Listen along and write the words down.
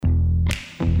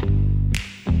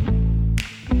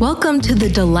Welcome to the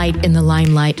Delight in the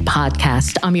Limelight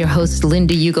podcast. I'm your host,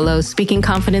 Linda Ugolo, speaking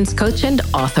confidence coach and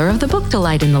author of the book,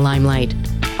 Delight in the Limelight.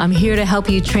 I'm here to help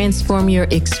you transform your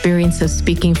experience of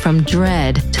speaking from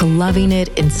dread to loving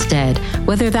it instead,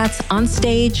 whether that's on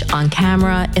stage, on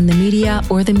camera, in the media,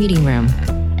 or the meeting room.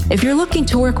 If you're looking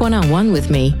to work one-on-one with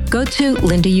me, go to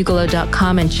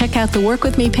lindaugolo.com and check out the Work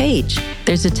With Me page.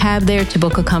 There's a tab there to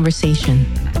book a conversation.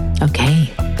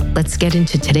 Okay, let's get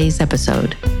into today's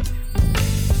episode.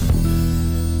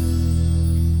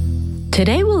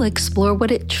 Today, we'll explore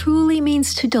what it truly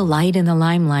means to delight in the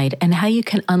limelight and how you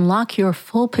can unlock your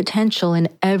full potential in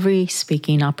every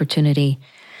speaking opportunity.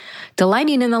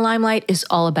 Delighting in the limelight is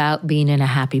all about being in a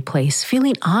happy place,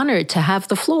 feeling honored to have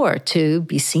the floor, to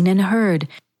be seen and heard.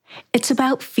 It's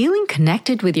about feeling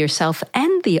connected with yourself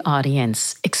and the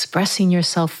audience, expressing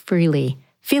yourself freely,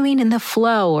 feeling in the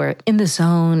flow or in the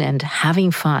zone and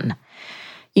having fun.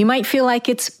 You might feel like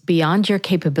it's beyond your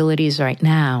capabilities right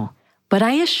now, but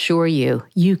I assure you,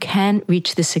 you can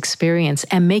reach this experience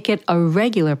and make it a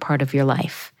regular part of your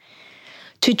life.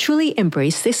 To truly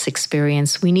embrace this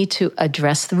experience, we need to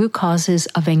address the root causes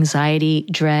of anxiety,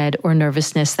 dread, or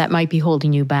nervousness that might be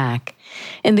holding you back.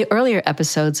 In the earlier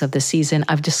episodes of the season,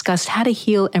 I've discussed how to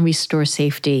heal and restore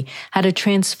safety, how to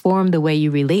transform the way you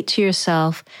relate to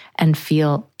yourself and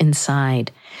feel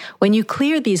inside. When you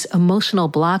clear these emotional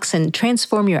blocks and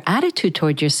transform your attitude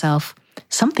toward yourself,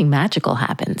 something magical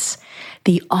happens.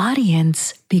 The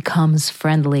audience becomes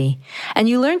friendly, and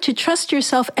you learn to trust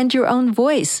yourself and your own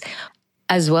voice,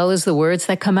 as well as the words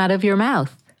that come out of your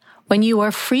mouth. When you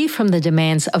are free from the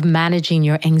demands of managing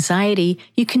your anxiety,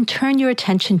 you can turn your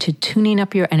attention to tuning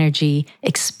up your energy,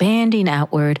 expanding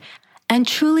outward, and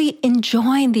truly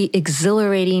enjoying the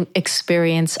exhilarating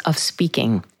experience of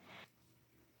speaking.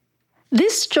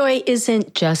 This joy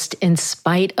isn't just in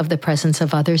spite of the presence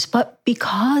of others, but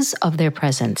because of their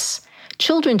presence.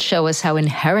 Children show us how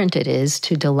inherent it is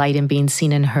to delight in being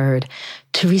seen and heard,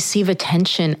 to receive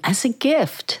attention as a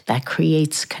gift that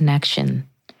creates connection.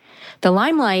 The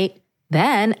limelight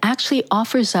then actually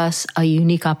offers us a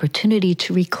unique opportunity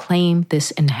to reclaim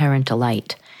this inherent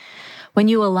delight. When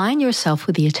you align yourself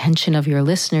with the attention of your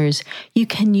listeners, you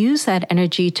can use that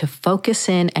energy to focus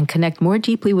in and connect more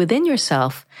deeply within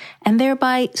yourself and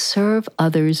thereby serve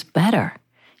others better.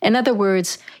 In other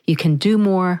words, you can do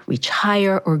more, reach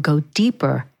higher, or go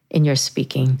deeper in your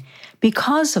speaking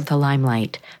because of the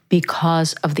limelight,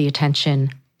 because of the attention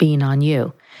being on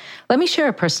you. Let me share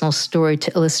a personal story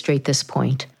to illustrate this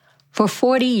point. For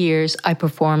 40 years, I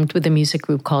performed with a music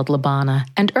group called Labana,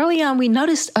 and early on we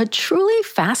noticed a truly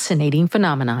fascinating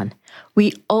phenomenon.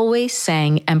 We always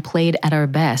sang and played at our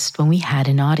best when we had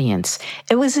an audience.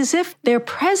 It was as if their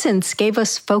presence gave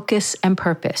us focus and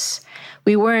purpose.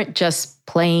 We weren't just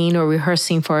playing or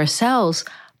rehearsing for ourselves,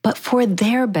 but for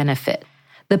their benefit.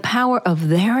 The power of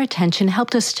their attention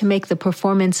helped us to make the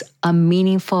performance a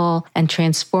meaningful and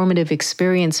transformative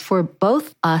experience for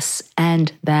both us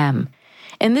and them.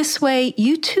 In this way,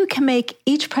 you too can make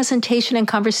each presentation and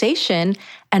conversation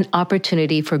an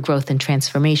opportunity for growth and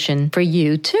transformation for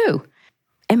you too.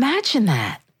 Imagine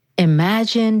that.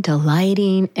 Imagine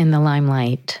delighting in the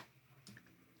limelight.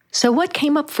 So what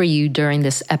came up for you during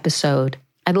this episode?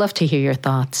 I'd love to hear your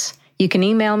thoughts. You can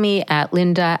email me at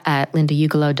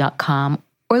linda@lindaugolo.com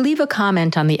or leave a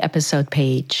comment on the episode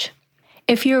page.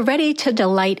 If you're ready to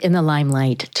delight in the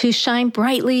limelight, to shine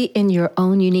brightly in your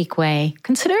own unique way,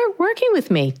 consider working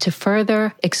with me to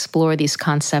further explore these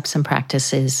concepts and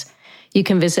practices. You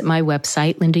can visit my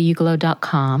website,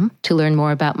 lindaugolo.com, to learn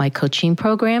more about my coaching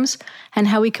programs and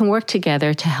how we can work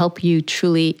together to help you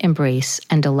truly embrace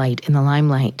and delight in the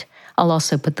limelight. I'll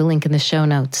also put the link in the show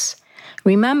notes.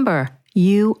 Remember,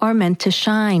 you are meant to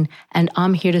shine, and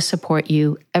I'm here to support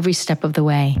you every step of the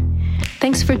way.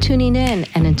 Thanks for tuning in,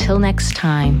 and until next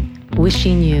time,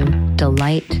 wishing you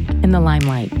delight in the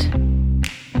limelight.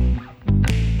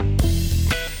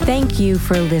 Thank you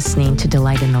for listening to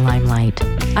Delight in the Limelight.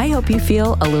 I hope you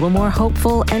feel a little more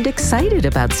hopeful and excited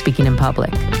about speaking in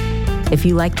public. If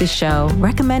you like the show,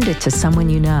 recommend it to someone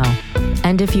you know.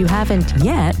 And if you haven't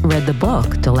yet read the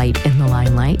book, Delight in the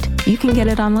Limelight, you can get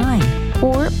it online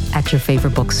or at your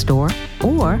favorite bookstore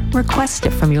or request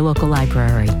it from your local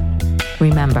library.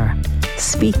 Remember,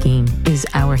 speaking is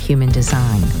our human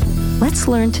design. Let's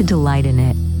learn to delight in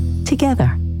it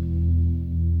together.